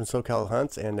Brian from SoCal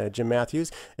Hunts and Jim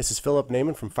Matthews. This is Philip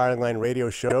Naiman from Firing Line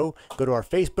Radio Show. Go to our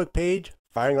Facebook page,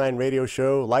 Firing Line Radio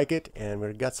Show, like it, and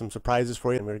we've got some surprises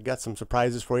for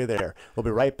you. There. We'll be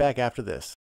right back after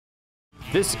this.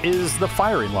 This is the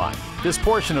Firing Line. This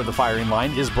portion of the Firing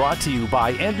Line is brought to you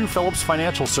by Andrew Phillips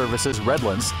Financial Services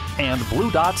Redlands and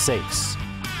Blue Dot Safes.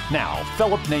 Now,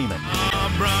 Philip Naiman.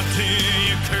 Brought to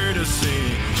you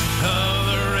courtesy of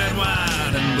the red,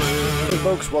 white, and blue. Hey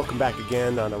folks, welcome back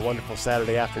again on a wonderful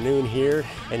Saturday afternoon here,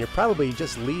 and you're probably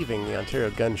just leaving the Ontario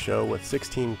Gun Show with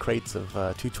 16 crates of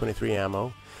 223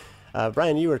 ammo.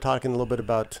 Brian, you were talking a little bit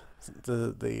about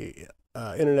the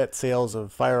internet sales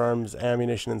of firearms,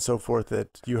 ammunition, and so forth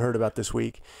that you heard about this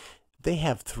week. They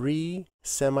have 3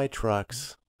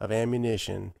 semi-trucks of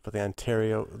ammunition for the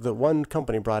Ontario, the one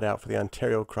company brought out for the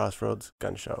Ontario Crossroads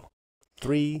Gun Show.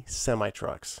 3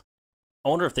 semi-trucks. I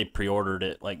wonder if they pre-ordered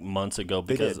it like months ago,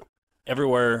 because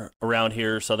everywhere around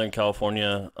here, Southern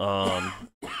California, all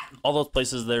those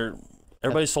places there,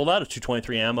 everybody's sold out of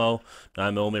 223 ammo,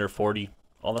 9mm 40.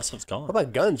 All that stuff's gone. What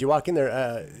about guns? You walk in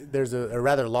there, there's a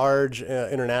rather large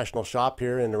international shop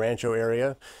here in the Rancho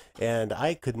area, and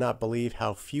I could not believe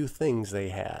how few things they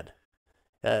had.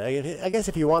 I guess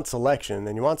if you want selection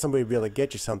and you want somebody to be able to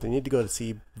get you something, you need to go to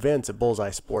see Vince at Bullseye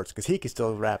Sports, because he can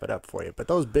still wrap it up for you. But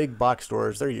those big box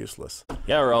stores, they're useless.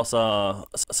 Yeah, or else some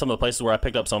of the places where I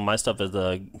picked up some of my stuff is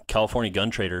the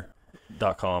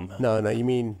CaliforniaGunTrader.com. No, you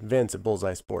mean Vince at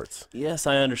Bullseye Sports. Yes,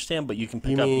 I understand, but you can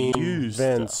pick you up mean used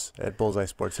Vince stuff. at Bullseye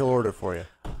Sports. He'll order for you.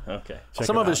 Okay.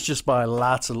 Some of us just buy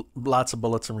lots of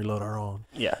bullets and reload our own.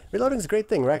 Yeah. Reloading's a great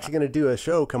thing. We're actually going to do a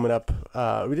show coming up.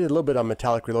 We did a little bit on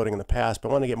metallic reloading in the past, but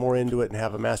I want to get more into it and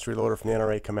have a master reloader from the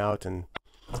NRA come out and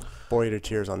bore you to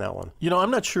tears on that one.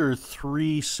 I'm not sure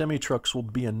 3 semi-trucks will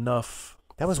be enough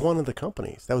That was one of the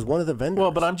companies. That was one of the vendors.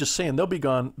 Well, but I'm just saying they'll be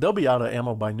gone. They'll be out of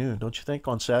ammo by noon, don't you think?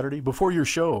 On Saturday before your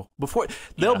show,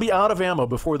 they'll be out of ammo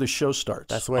before the show starts.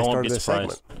 That's the way I won't started be this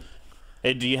surprised. segment.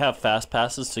 Hey, do you have fast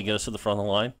passes to get us to the front of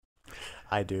the line?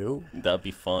 I do. That'd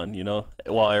be fun, you know.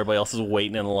 While everybody else is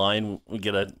waiting in the line, we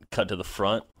get a cut to the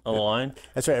front of the line.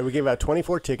 That's right. We gave out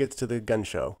 24 tickets to the gun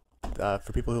show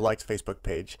for people who liked the Facebook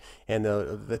page, and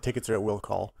the tickets are at will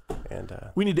call. And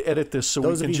we need to edit this so we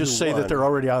those of can you just who say won- that they're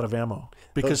already out of ammo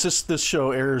because this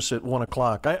show airs at 1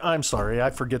 o'clock. I'm sorry, I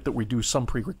forget that we do some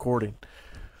pre-recording.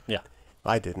 Yeah.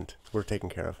 I didn't. We're taken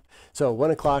care of. So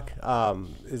 1 o'clock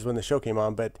is when the show came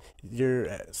on, but your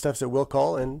stuff's at will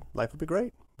call, and life will be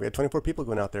great. We had 24 people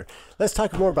going out there. Let's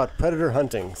talk more about predator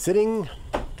hunting. Sitting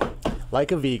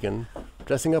like a vegan,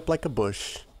 dressing up like a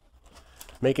bush,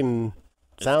 making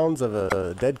sounds of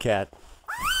a dead cat.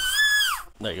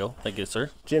 There you go. Thank you,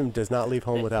 sir. Jim does not leave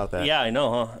home without that. Yeah, I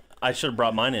know, huh? I should have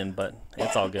brought mine in, but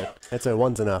it's all good. That's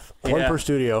one's enough. One Yeah. per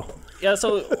studio. Yeah,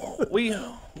 so we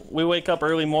wake up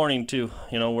early morning too.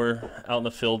 You know, we're out in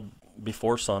the field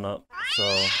before sun up.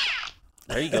 So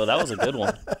there you go. That was a good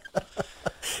one.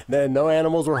 Then no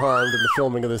animals were harmed in the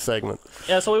filming of this segment.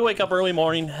 Yeah, so we wake up early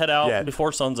morning, head out Yeah.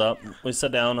 before sun's up. We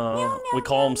sit down. We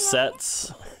call them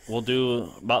sets. We'll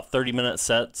do about 30-minute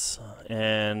sets,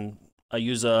 and I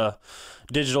use a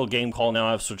digital game call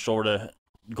now. I've switched over to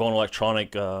going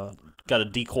electronic. Got a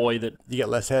decoy that. You get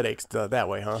less headaches that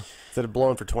way, huh? Instead of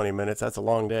blowing for 20 minutes, that's a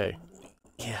long day.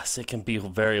 Yes, it can be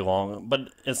very long, but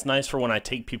it's nice for when I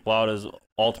take people out. Is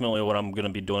ultimately what I'm going to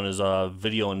be doing is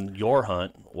videoing your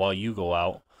hunt while you go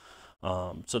out.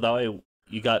 So that way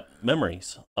you got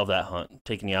memories of that hunt,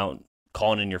 taking you out,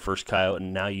 calling in your first coyote,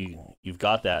 and now you've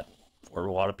got that. For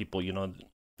a lot of people, you know,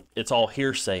 it's all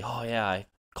hearsay. Oh yeah, I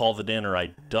called it in or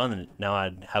I done it. Now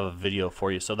I have a video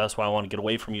for you. So that's why I want to get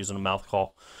away from using a mouth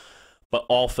call. But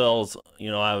all fells, you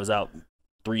know, I was out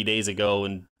 3 days ago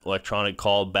and electronic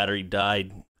call, battery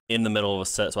died in the middle of a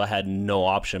set, so I had no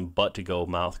option but to go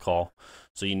mouth call.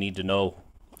 So you need to know.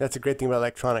 That's a great thing about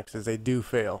electronics is they do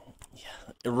fail.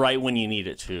 Right when you need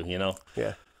it to, you know.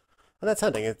 Yeah. Well, that's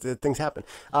hunting. Things happen.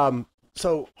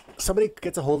 So somebody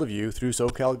gets a hold of you through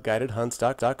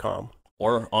SoCalGuidedHunts.com.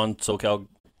 Or on SoCal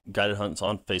Guided Hunts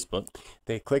on Facebook.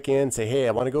 They click in, say, hey,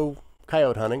 I want to go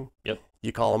coyote hunting. Yep.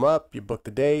 You call them up, you book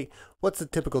the day. What's the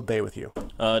typical day with you?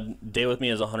 Day with me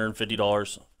is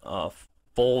 $150.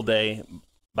 Full day,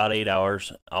 about 8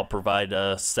 hours. I'll provide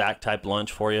a sack type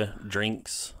lunch for you,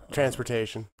 drinks,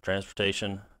 Transportation.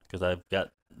 because I've got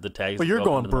the tags. Well, you're built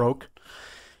going into the- broke.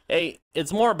 Hey,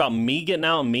 it's more about me getting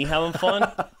out and me having fun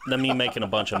than me making a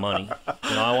bunch of money.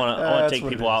 You know, I want to That's take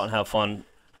what it people is. out and have fun.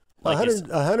 Like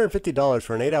 $150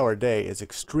 for an 8-hour day is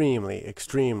extremely,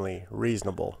 extremely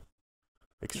reasonable.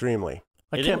 Extremely.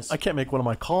 It is. I can't make one of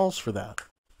my calls for that.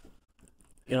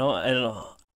 You know, and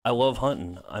I love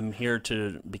hunting. I'm here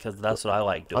because that's what I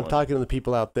like doing. I'm talking to the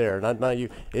people out there, not you.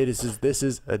 This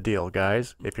is a deal,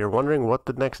 guys. If you're wondering what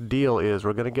the next deal is,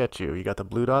 we're gonna get you. You got the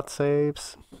blue dot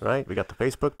saves, right? We got the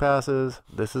Facebook passes.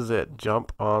 This is it.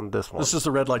 Jump on this one. This is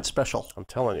the red light special. I'm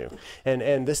telling you.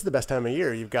 And this is the best time of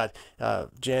year. You've got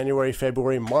January,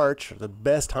 February, March are the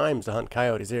best times to hunt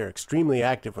coyotes. They're extremely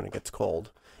active when it gets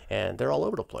cold, and they're all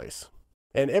over the place.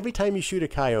 And every time you shoot a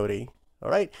coyote,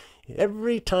 all right,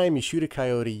 every time you shoot a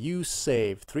coyote, you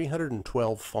save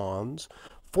 312 fawns,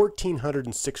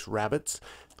 1,406 rabbits,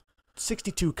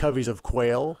 62 coveys of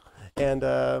quail, and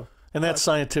that's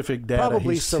scientific data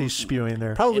probably he's spewing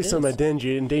there. probably It some is.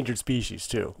 endangered species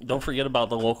too. Don't forget about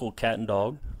the local cat and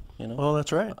dog. You know, Well,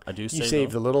 that's right. I do You say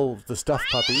saved the stuffed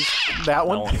puppies. That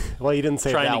one? one. Well, you didn't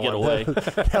save Trying that to get one. away.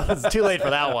 That was too late for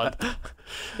that one.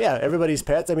 Yeah, everybo's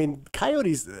pets. I mean,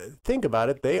 coyotes, think about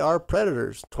it. They are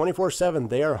predators. 24/7,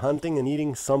 they are hunting and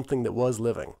eating something that was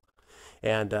living.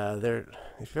 And if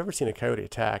you've ever seen a coyote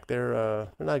attack, they're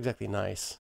not exactly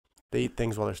nice. They eat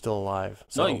things while they're still alive.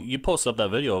 So, No, you posted up that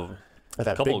video of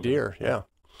that couple big of deer, yeah.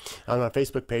 On my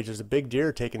Facebook page, there's a big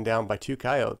deer taken down by 2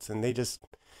 coyotes, and they just,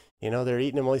 they're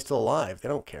eating him while he's still alive. They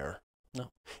don't care. No.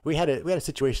 We had a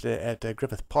situation at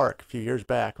Griffith Park a few years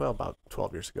back, well, about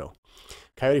 12 years ago.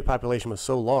 Coyote population was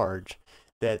so large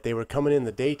that they were coming in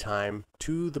the daytime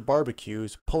to the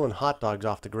barbecues, pulling hot dogs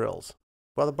off the grills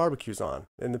while the barbecue's on,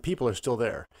 and the people are still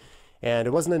there. And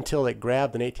it wasn't until they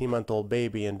grabbed an 18-month-old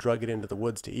baby and drug it into the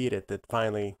woods to eat it that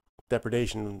finally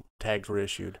depredation tags were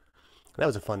issued. That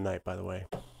was a fun night, by the way.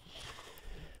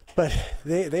 But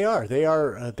they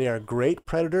are great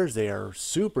predators. They are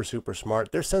super, super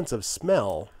smart. Their sense of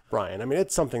smell, Brian, I mean,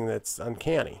 it's something that's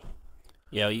uncanny.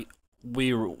 Yeah,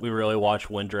 we really watch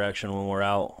wind direction when we're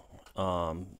out,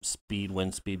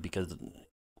 wind speed, because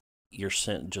your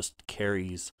scent just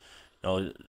carries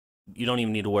You don't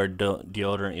even need to wear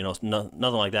deodorant,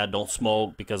 nothing like that. Don't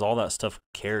smoke, because all that stuff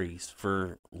carries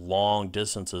for long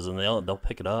distances, and they'll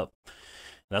pick it up.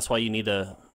 And that's why you need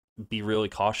to be really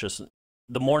cautious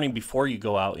the morning before you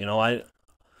go out.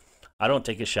 I don't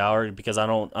take a shower because I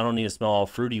don't need to smell all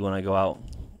fruity when I go out.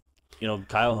 Coyote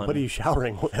hunting. What are you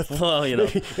showering with? Well,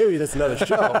 maybe that's another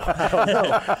show. I don't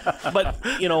know. But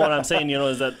what I'm saying,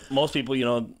 is that most people, they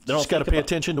don't. Just got to pay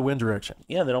attention to wind direction.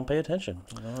 Yeah, they don't pay attention.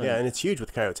 Yeah, and it's huge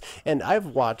with coyotes. And I've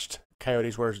watched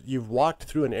coyotes where you've walked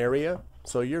through an area,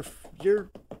 so you're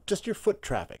just your foot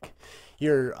traffic.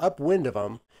 You're upwind of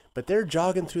them, but they're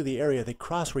jogging through the area. They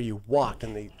cross where you walked,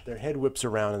 and their head whips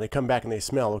around, and they come back and they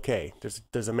smell. Okay,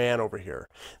 there's a man over here.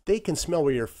 They can smell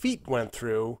where your feet went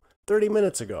through 30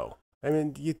 minutes ago. I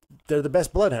mean, they're the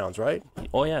best bloodhounds, right?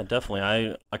 Oh yeah,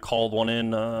 definitely. I called one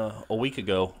in a week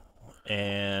ago,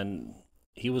 and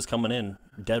he was coming in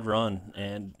dead run,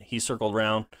 and he circled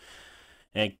around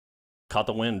and caught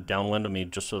the wind downwind of me,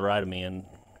 just to the right of me, and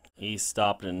he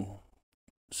stopped. And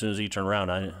as soon as he turned around,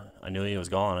 I knew he was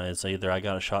gone. I'd say either I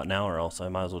got a shot now, or else I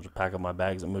might as well just pack up my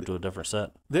bags and move to a different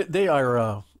set. They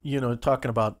are, talking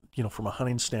about, from a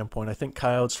hunting standpoint, I think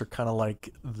coyotes are kind of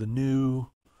like the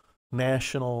new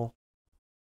national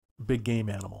big game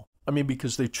animal. I mean,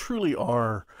 because they truly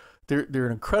are. They're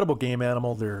an incredible game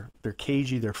animal. They're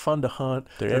cagey. They're fun to hunt.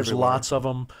 There's everywhere. lots of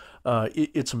them.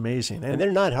 It's amazing, and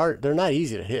they're not hard. They're not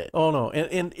easy to hit. Oh no,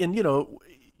 and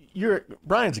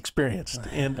Brian's experienced,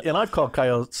 and I've called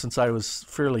coyotes since I was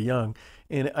fairly young,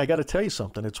 and I got to tell you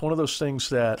something. It's one of those things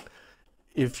that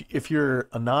if you're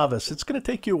a novice, it's going to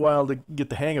take you a while to get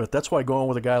the hang of it. That's why going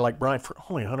with a guy like Brian for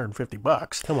only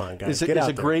 $150. Come on, guys, is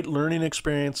a great learning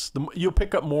experience. You'll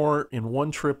pick up more in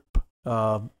one trip,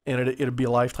 and it'll be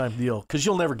a lifetime deal because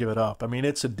you'll never give it up. I mean,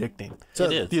 it's addicting. So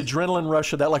it is. The adrenaline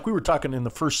rush of that, like we were talking in the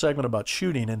first segment about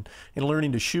shooting and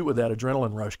learning to shoot with that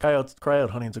adrenaline rush. Coyote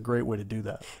hunting is a great way to do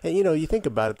that. And you think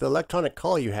about it, the electronic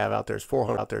call you have out there is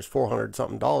 $400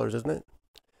 something dollars, isn't it?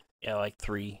 Yeah, like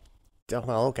 $300.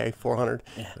 Well, okay, $400.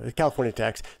 Yeah. California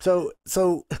tax. So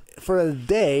for the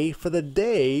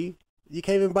day, you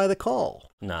can't even buy the call.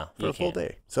 No, for a full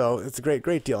day. So it's a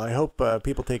great deal. I hope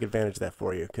people take advantage of that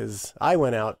for you, because I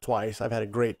went out twice. I've had a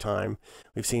great time.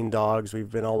 We've seen dogs.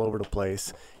 We've been all over the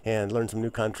place and learned some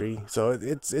new country. So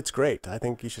it's great. I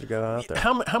think you should go out there.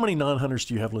 How many non-hunters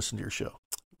do you have listen to your show?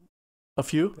 A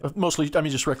few? Mostly,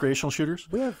 just recreational shooters?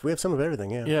 We have some of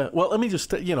everything, yeah. Yeah. Well, let me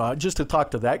just, just to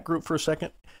talk to that group for a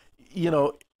second.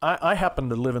 I happen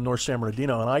to live in North San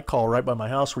Bernardino, and I call right by my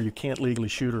house where you can't legally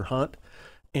shoot or hunt.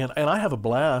 And I have a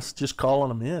blast just calling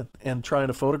them in and trying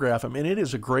to photograph them. And it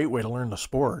is a great way to learn the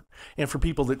sport. And for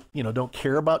people that, don't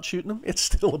care about shooting them, it's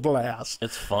still a blast.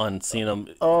 It's fun seeing them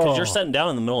because you're sitting down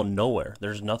in the middle of nowhere.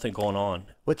 There's nothing going on.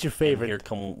 What's your favorite? And here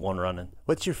come one running.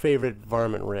 What's your favorite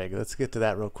varmint rig? Let's get to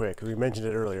that real quick, because we mentioned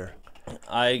it earlier.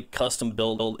 I custom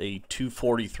built a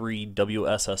 243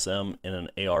 WSSM in an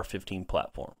AR-15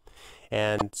 platform.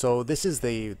 And so this is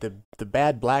the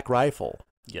bad black rifle.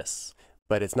 Yes.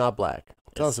 But it's not black.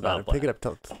 Tell us about it. Black. Pick it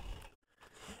up.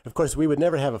 Of course, we would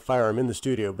never have a firearm in the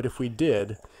studio, but if we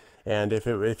did, and if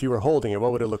you were holding it,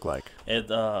 what would it look like?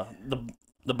 The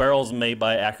barrel is made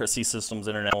by Accuracy Systems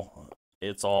International.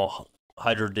 It's all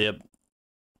hydro dip.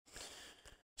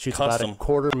 Shoots custom. about a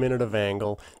quarter minute of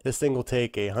angle. This thing will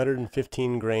take a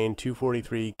 115 grain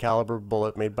 243 caliber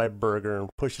bullet made by Berger and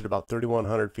push it about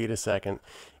 3,100 feet a second.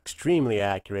 Extremely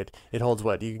accurate. It holds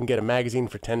what? You can get a magazine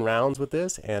for 10 rounds with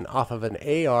this, and off of an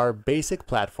AR basic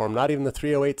platform, not even the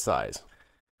 308 size.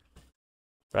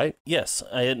 Right? Yes.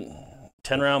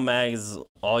 10-round mag is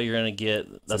all you're going to get.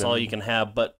 That's all you can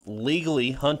have. But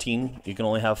legally hunting, you can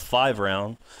only have 5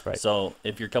 round. Right. So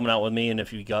if you're coming out with me and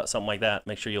if you got something like that,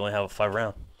 make sure you only have a 5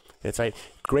 round. That's right.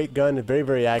 Great gun, very,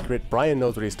 very accurate. Brian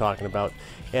knows what he's talking about.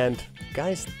 And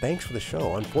guys, thanks for the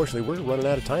show. Unfortunately, we're running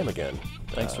out of time again.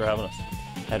 Thanks for having us.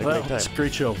 Had a great time. It's a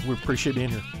great show. We appreciate being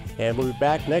here. And we'll be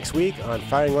back next week on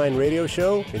Firing Line Radio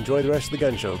Show. Enjoy the rest of the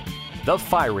gun show. The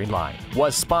Firing Line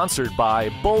was sponsored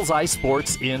by Bullseye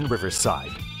Sports in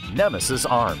Riverside, Nemesis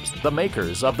Arms, the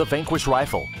makers of the Vanquish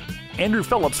Rifle, Andrew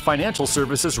Phillips Financial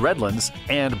Services Redlands,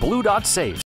 and Blue Dot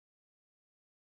Safes.